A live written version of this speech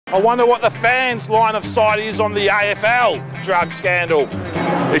I wonder what the fans' line of sight is on the AFL drug scandal.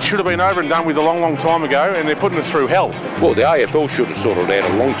 It should have been over and done with a long, long time ago, and they're putting us through hell. Well, the AFL should have sorted it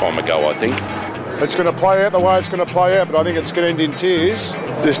out a long time ago, I think. It's going to play out the way it's going to play out, but I think it's going to end in tears.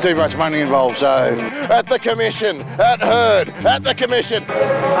 There's too much money involved, so... At the Commission, at Heard, at the Commission.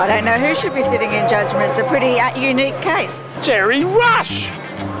 I don't know who should be sitting in judgment. It's a pretty unique case. Jerry Rush!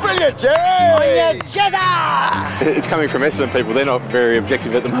 Brilliant, Jerry! It's coming from Essendon people. They're not very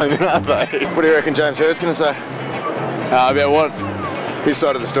objective at the moment, are they? What do you reckon James Heard's going to say? About what? His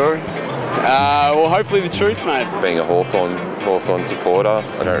side of the story? Well, hopefully the truth, mate. Being a Hawthorn supporter,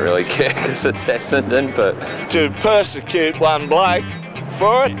 I don't really care because it's Essendon, but... To persecute one bloke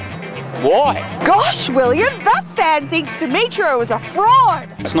for it? Why? Gosh, William, that fan thinks Demetrio is a fraud.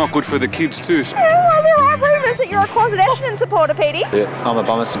 It's not good for the kids too. Oh, there are rumours that you're a closet Essendon supporter, Petey. Yeah, I'm a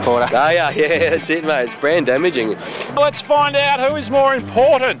Bomber supporter. Yeah, that's it, mate. It's brand damaging. Let's find out who is more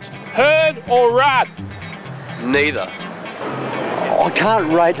important, Heard or Rudd? Neither. I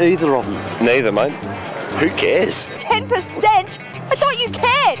can't rate either of them. Neither, mate. Who cares? 10%? I thought you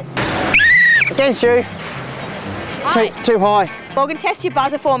cared. Against you. Too high. Morgan, test your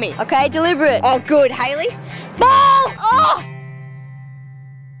buzzer for me. Okay, deliberate. Oh, good. Hayley. Ball! Oh!